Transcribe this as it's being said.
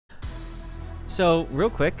So, real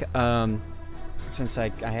quick, since I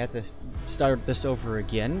had to start this over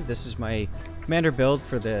again, this is my commander build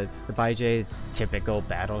for the Baije's typical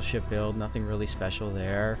battleship build. Nothing really special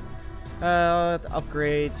there.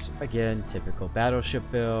 Upgrades, again, typical battleship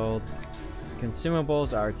build.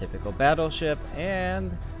 Consumables are typical battleship,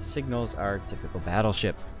 and signals are typical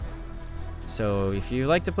battleship. So, if you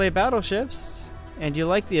like to play battleships, and you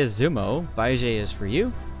like the Izumo, Baije is for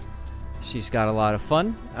you. She's got a lot of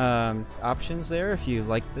fun options there if you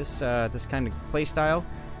like this this kind of play style.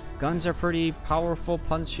 Guns are pretty powerful,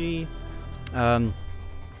 punchy.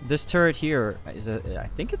 This turret here is I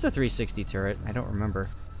think it's a 360 turret. I don't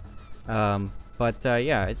remember.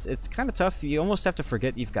 Yeah, it's kind of tough. You almost have to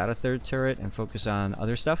forget you've got a third turret and focus on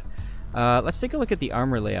other stuff. Let's take a look at the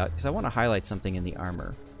armor layout because I want to highlight something in the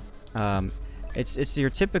armor. It's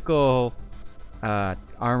your typical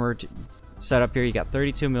armored setup here. You got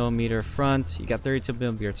 32mm front, you got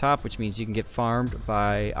 32mm top, which means you can get farmed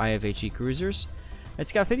by IFHE cruisers.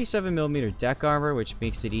 It's got 57mm deck armor, which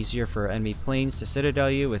makes it easier for enemy planes to citadel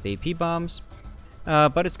you with AP bombs.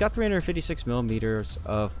 But it's got 356mm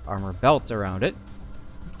of armor belt around it,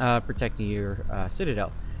 protecting your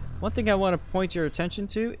citadel. One thing I want to point your attention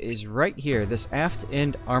to is right here, this aft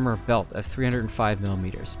end armor belt of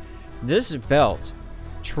 305mm. This belt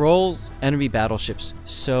trolls enemy battleships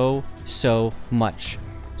so much.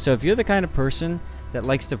 So if you're the kind of person that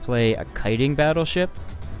likes to play a kiting battleship,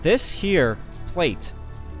 this here plate,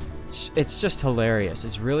 it's just hilarious.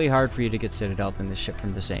 It's really hard for you to get citadeled in this ship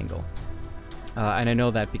from this angle. And I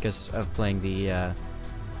know that because of playing the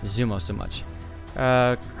Izumo so much.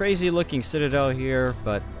 Crazy looking citadel here,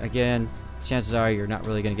 but again, chances are you're not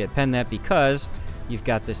really going to get penned that because you've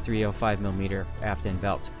got this 305mm aft end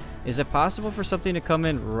belt. Is it possible for something to come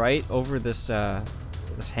in right over this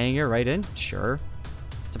this hangar right in? Sure,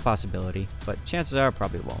 it's a possibility, but chances are it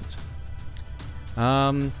probably won't.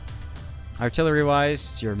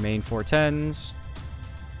 Artillery-wise, your main 410s,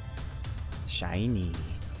 shiny.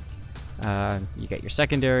 You got your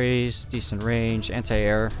secondaries, decent range,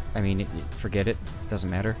 anti-air. I mean, forget it, doesn't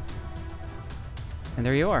matter. And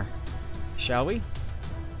there you are. Shall we?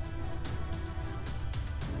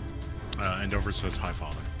 Andover says hi,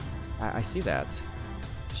 father. I see that.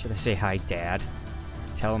 Should I say hi, Dad?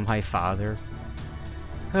 Tell him hi, Father.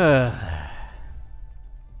 Hello.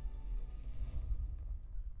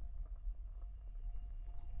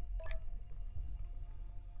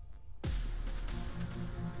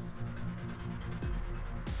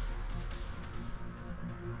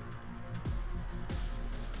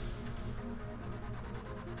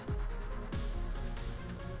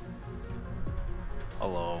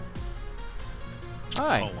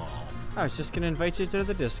 Hi. Hello. I was just gonna invite you to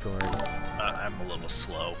the Discord. I'm a little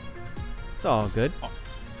slow. It's all good.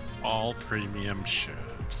 All premium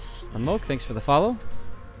ships. Moke, thanks for the follow.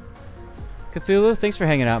 Cthulhu, thanks for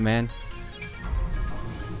hanging out, man.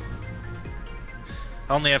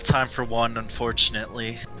 I only have time for one,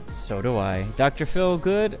 unfortunately. So do I. Dr. Phil,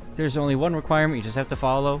 good. There's only one requirement. You just have to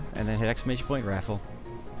follow and then hit exclamation point raffle.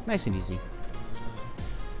 Nice and easy.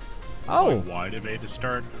 Oh! Why did A to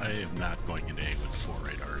start? I am not going into A with 4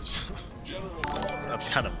 radars. That's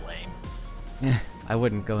kind of lame. I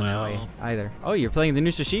wouldn't go that way either. Oh, you're playing the new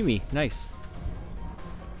sashimi. Nice.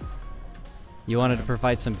 You wanted to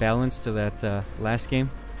provide some balance to that last game?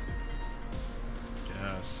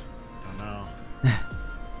 Yes. Don't know.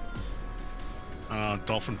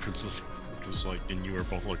 Dolphin Princess was like, and you were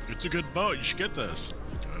both like, it's a good boat, you should get this.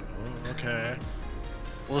 Oh, okay.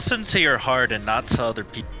 Listen to your heart and not to other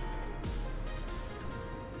people.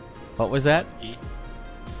 What was that?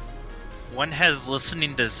 When has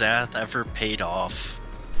listening to Zath ever paid off?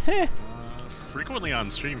 Frequently on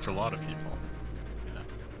stream for a lot of people.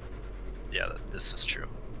 Yeah, this is true.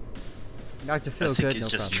 Dr. Phil, I think good, he's no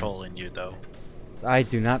just problem. trolling you, though. I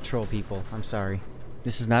do not troll people. I'm sorry.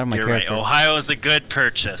 This is not my You're character. right. Ohio is a good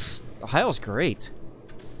purchase. Ohio's great.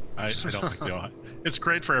 I don't like the Ohio. It's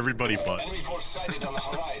great for everybody but.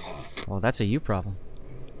 Well, that's a you problem.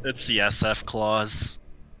 It's the SF clause.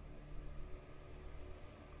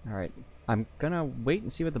 Alright, I'm gonna wait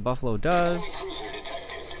and see what the Buffalo does.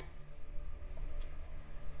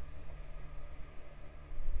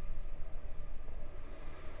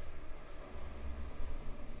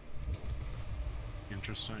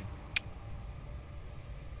 Interesting.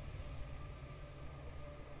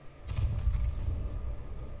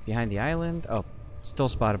 Behind the island. Oh, still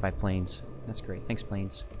spotted by planes. That's great. Thanks,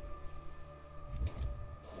 planes.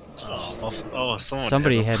 Oh,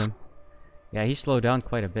 Somebody hit him. Yeah, he slowed down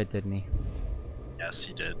quite a bit, didn't he? Yes,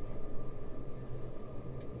 he did.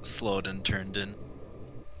 Slowed and turned in.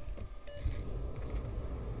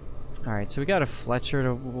 Alright, so we got a Fletcher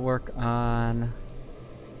to work on.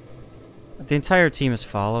 The entire team is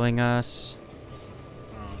following us.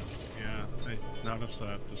 Yeah, I noticed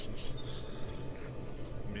that. This is...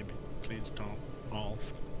 Maybe, please don't all...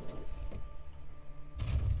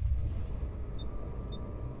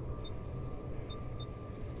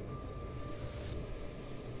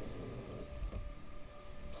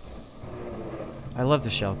 I love the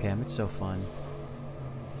shell cam, it's so fun.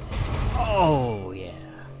 Oh, yeah.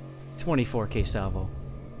 24k salvo.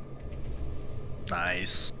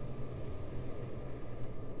 Nice.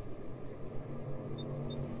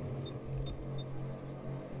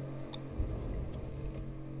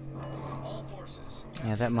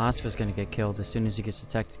 Yeah, that Mosfa's gonna get killed as soon as he gets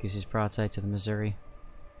detected because he's broadside to the Missouri.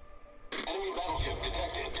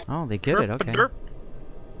 Oh, they get it, okay.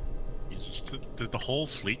 Did the whole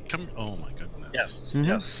fleet come? Oh my goodness. Yes, Mhm.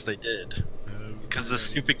 yes, they did. Because the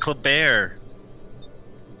stupid Kleber.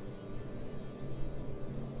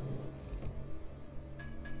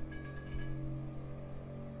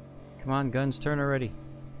 Come on, guns, turn already.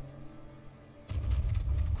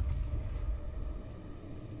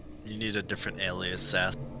 You need a different alias,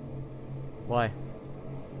 Seth. Why?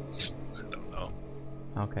 I don't know.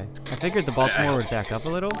 Okay. I figured the Baltimore would back up a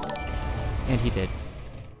little, and he did.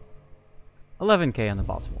 11k on the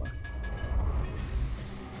Baltimore.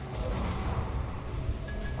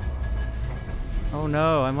 Oh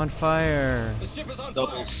no, I'm on fire. The ship is on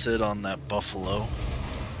Double fire. sit on that Buffalo.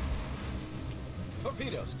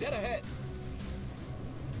 Torpedoes, dead ahead.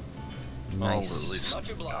 Nice. Oh, at least Much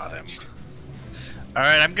got him. obliged.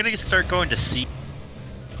 Alright, I'm gonna start going to sea.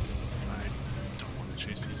 I don't want to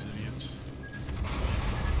chase these idiots.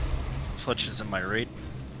 Fletcher's in my rate.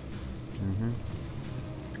 Mm-hmm.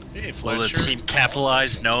 Hey, Will the Fletcher. team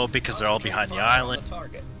capitalize? No, because they're all behind the island.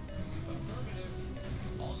 Affirmative.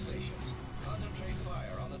 All stations, concentrate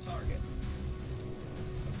fire on the target.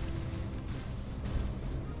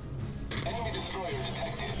 Enemy destroyer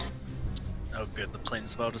detected. Oh good, the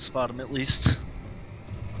plane's about to spot him at least.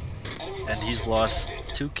 And he's lost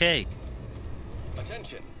 2k.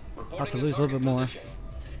 Attention. About to lose a little bit more.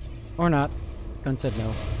 Or not. Gun said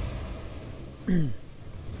no.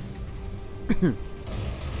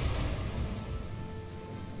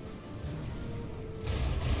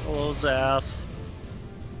 Hello, Zath.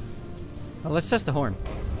 Well, let's test the horn.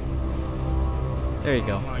 There you Oh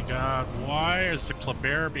go. my god, why is the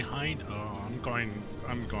Kleber behind? Oh, I'm going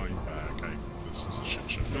back. This is a shit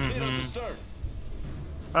show. Torpedoes astern.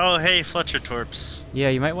 Oh, hey, Fletcher Torps. Yeah,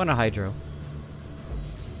 you might want a hydro.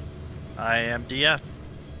 I am DF.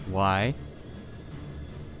 Why?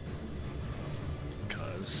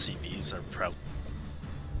 Because CBs are proud.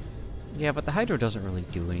 Yeah, but the hydro doesn't really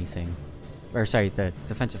do anything. Or sorry, the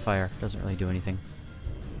defensive fire doesn't really do anything.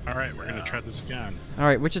 Alright, we're gonna try this again.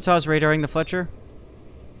 Alright, Wichita's radaring the Fletcher.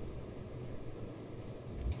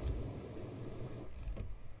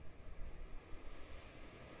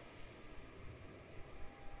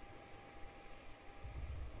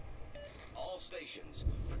 All stations,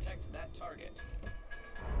 protect that target.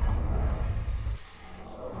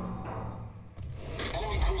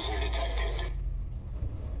 Enemy cruiser detected.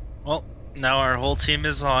 Well, now our whole team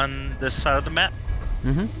is on this side of the map.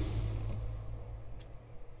 Mm-hmm.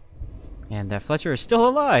 And that Fletcher is still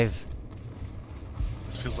alive.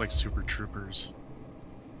 This feels like Super Troopers.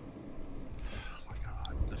 Oh my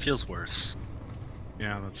god. It feels worse.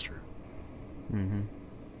 Yeah, that's true. Mm-hmm.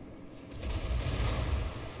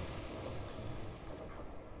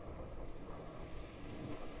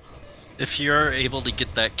 If you're able to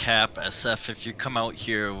get that cap, SF, if you come out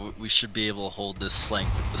here, we should be able to hold this flank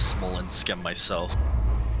with the Smolensk and myself.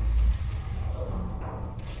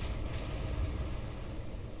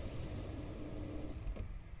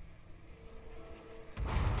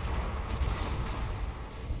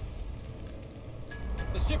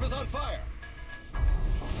 The ship is on fire.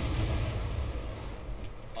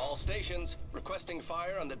 All stations, requesting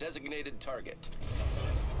fire on the designated target.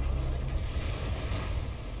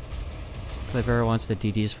 Cliver wants the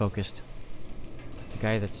DDs focused. The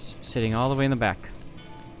guy that's sitting all the way in the back.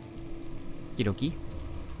 Kidoki.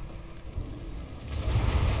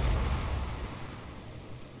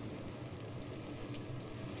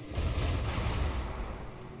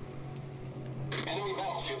 Enemy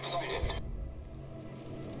battleship sighted.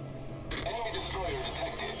 Enemy destroyer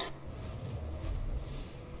detected.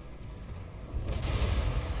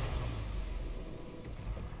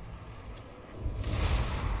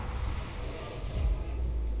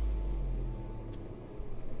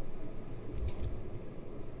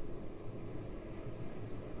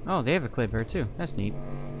 Oh, they have a Cliver too. That's neat.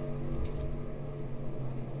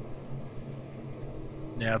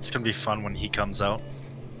 Yeah, Yeah, it's gonna be fun when he comes out.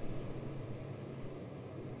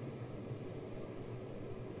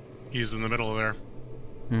 He's in the middle there.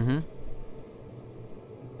 Mm-hmm.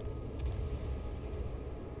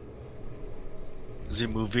 Is he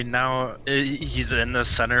moving now? He's in the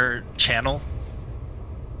center channel.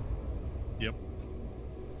 Yep.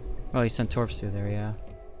 Oh, he sent torps through there, yeah.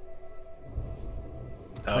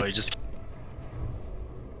 Oh, Like- he just.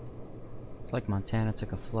 It's like Montana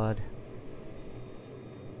took a flood.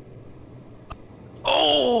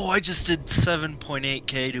 Oh, I just did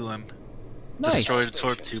 7.8k to him. Nice. Destroyed a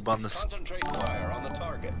torp tube on the. Concentrate fire on the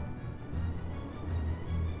target.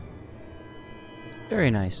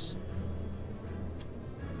 Very nice.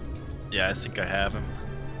 Yeah, I think I have him.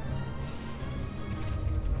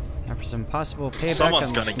 Time for some possible payback. Someone's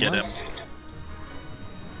on gonna the get him. Smuts.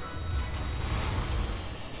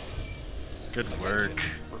 Good work. Attention.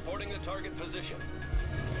 Reporting the target position.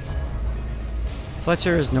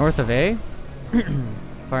 Fletcher is north of A,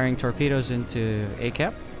 firing torpedoes into A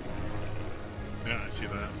cap. Yeah, I see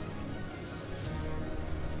that.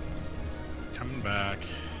 Coming back.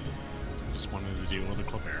 Just wanted to deal with a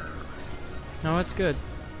clip error. No, it's good.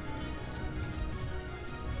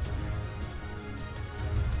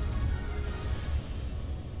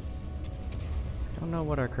 Don't know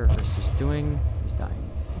what our Kerfist is doing. He's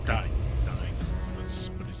dying. Dying. That's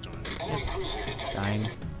what he's doing. Dying.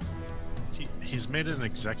 He's made an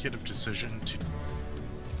executive decision to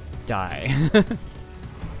Die.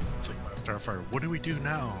 It's like Starfire. What do we do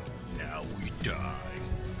now? Now we die.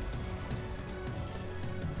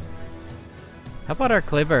 How about our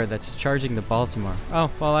Clipper that's charging the Baltimore?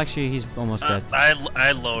 Oh, well, actually, he's almost dead.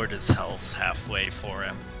 I lowered his health halfway for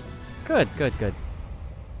him. Good, good, good.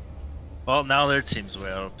 Well, now their team's way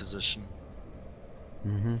out of position.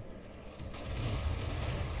 Mm-hmm.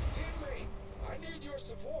 Teammate, I need your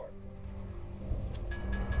support.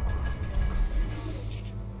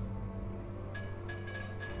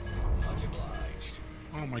 Much obliged.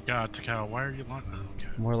 Oh my god, Takao, why are you on? Oh, okay.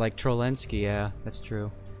 More like Trolensky, yeah, that's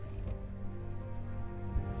true.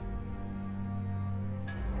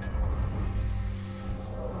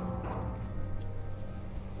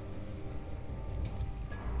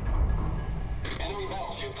 Enemy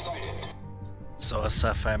battleship sighted. So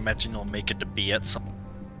SF, I imagine you'll make it to B at some.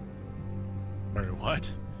 Or what?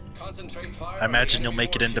 Concentrate fire. I imagine you'll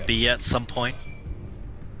make it into B at some point.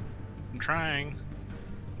 I'm trying.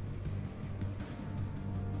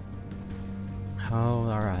 Oh,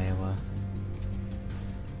 our Iowa.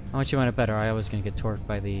 How much you want to bet our Iowa's gonna get torqued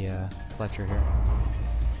by the Fletcher here?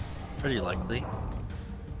 Pretty likely.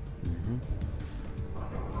 Mm-hmm.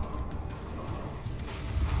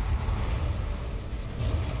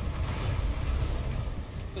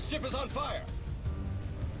 The ship is on fire.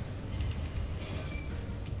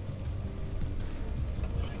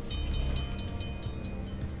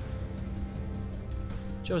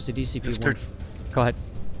 Joe's the DCP If one. they're- Go ahead.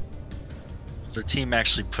 If their team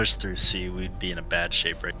actually pushed through C, we'd be in a bad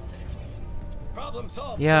shape right. Problem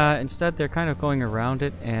solved. Yeah, instead they're kind of going around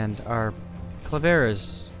it, and our Claver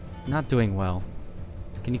is not doing well.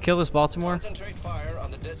 Can you kill this Baltimore? Concentrate fire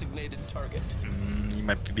on the designated target. You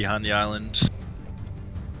might be behind the island.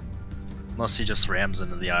 Unless he just rams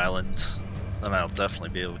into the island. Then I'll definitely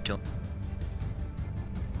be able to kill him.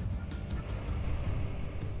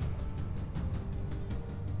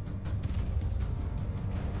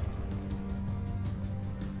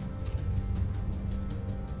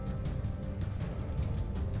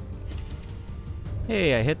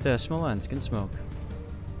 Hey, I hit the Smolensk and smoke.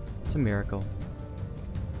 It's a miracle.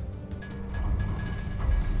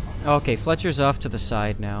 Okay, Fletcher's off to the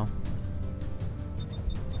side now.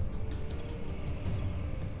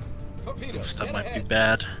 Torpedoes. That dead might be ahead.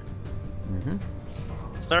 bad.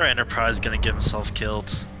 Mm-hmm. Star Enterprise gonna get himself killed.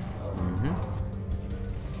 Mm-hmm.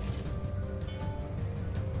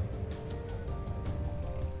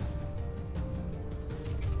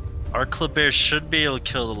 Our Kleber should be able to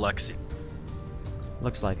kill the Lexi.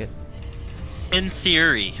 Looks like it. In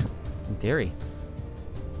theory. In theory.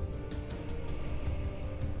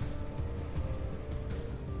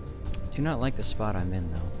 Do not like the spot I'm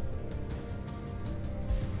in, though.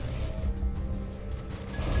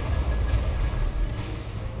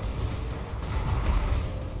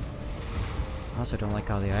 I also don't like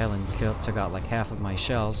how the island took out like half of my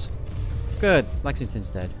shells. Good, Lexington's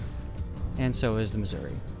dead. And so is the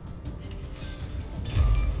Missouri.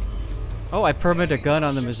 Oh, I permitted a gun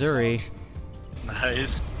on the Missouri.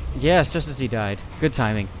 Nice. Yes, just as he died. Good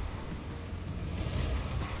timing.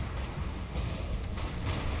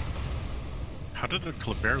 How did the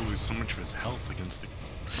Kleber lose so much of his health against the...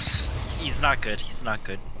 He's not good. He's not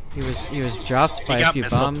good. He was dropped by a few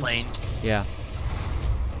bombs. Yeah.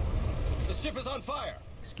 The ship is on fire.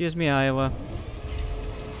 Excuse me, Iowa.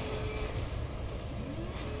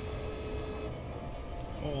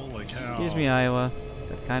 Holy cow. Excuse me, Iowa.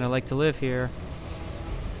 I'd kind of like to live here.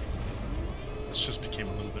 This just became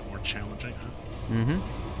a little bit more challenging, huh? Mm-hmm.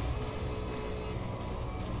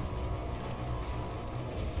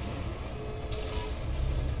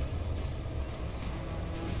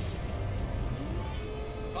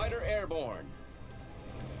 Fighter airborne.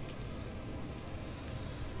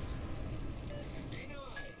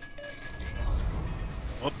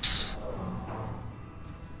 Whoops.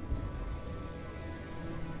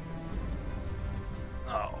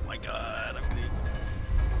 Oh my god, I'm gonna...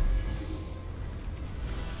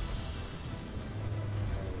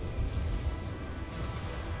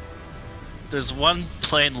 There's one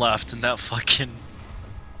plane left in that fucking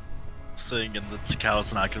thing, and the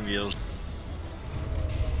cow's not gonna be able to...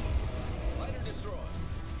 Fighter destroyed.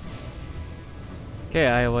 Okay,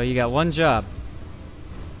 Iowa, you got one job.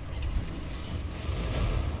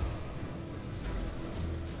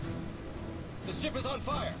 The ship is on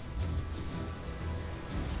fire.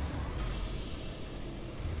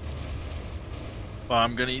 Well,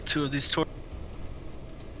 I'm gonna eat 2 of these torches.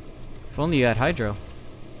 If only you had hydro.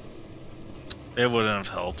 It wouldn't have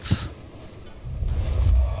helped.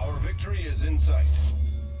 Our victory is in sight.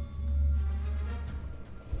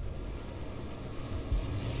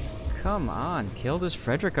 Come on, kill this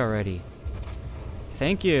Frederick already.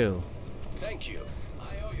 Thank you. Thank you.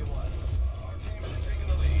 I owe you one. Our team has taken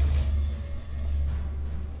the lead.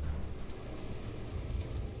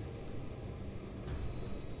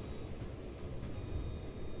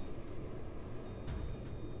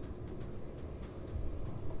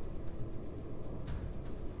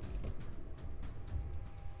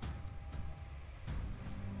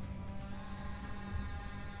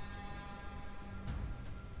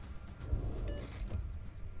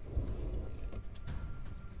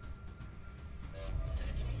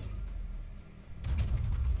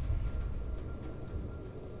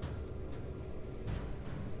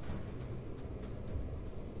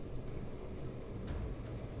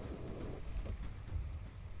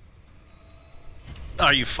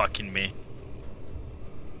 Are you fucking me?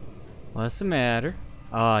 What's the matter?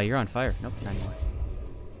 Ah, you're on fire. Nope, not anymore.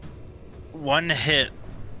 One hit,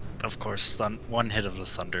 of course, one hit of the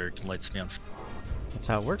thunder lights me on fire. That's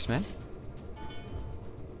how it works, man.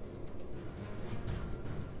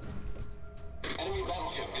 Enemy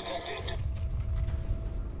battleship detected.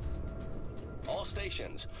 All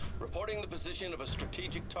stations reporting the position of a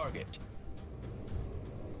strategic target.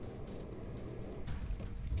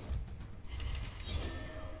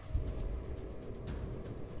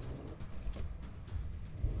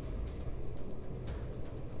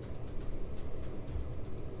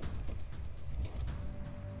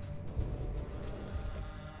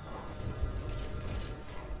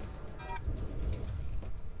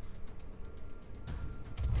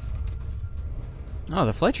 Oh,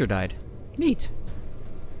 the Fletcher died. Neat.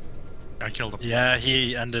 I killed him. Yeah,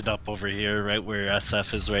 he ended up over here, right where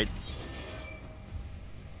SF is right.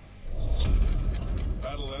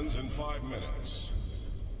 Battle ends in 5 minutes.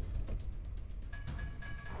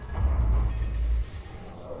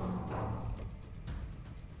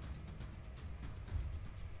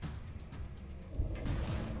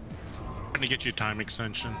 I'm gonna get you a time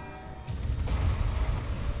extension.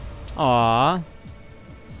 Aww.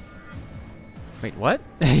 Wait, what?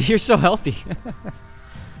 You're so healthy.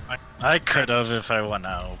 I could have if I went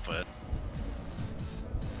out, but...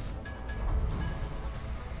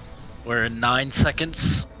 We're in 9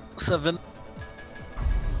 seconds. 7.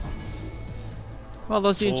 Well,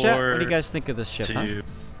 those of you in chat, what do you 4, guys think of this ship, huh? 2.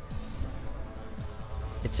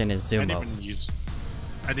 It's in Izumo.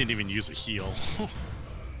 I didn't even use a heal.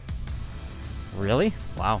 Really?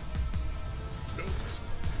 Wow.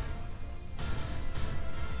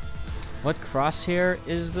 What crosshair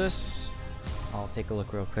is this? I'll take a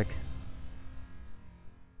look real quick.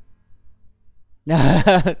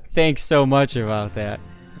 Thanks so much about that.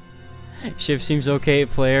 Ship seems okay,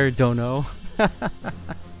 player, don't know.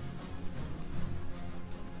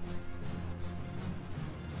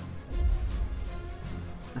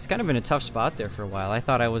 It's kind of been a tough spot there for a while. I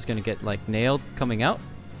thought I was gonna get like nailed coming out,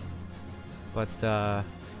 but that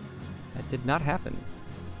did not happen.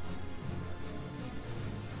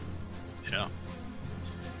 Yeah.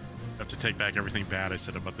 I have to take back everything bad I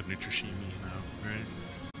said about the Nutrishimi now, right?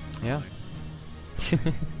 Yeah.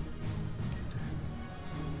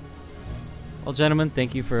 Well, gentlemen,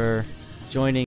 thank you for joining.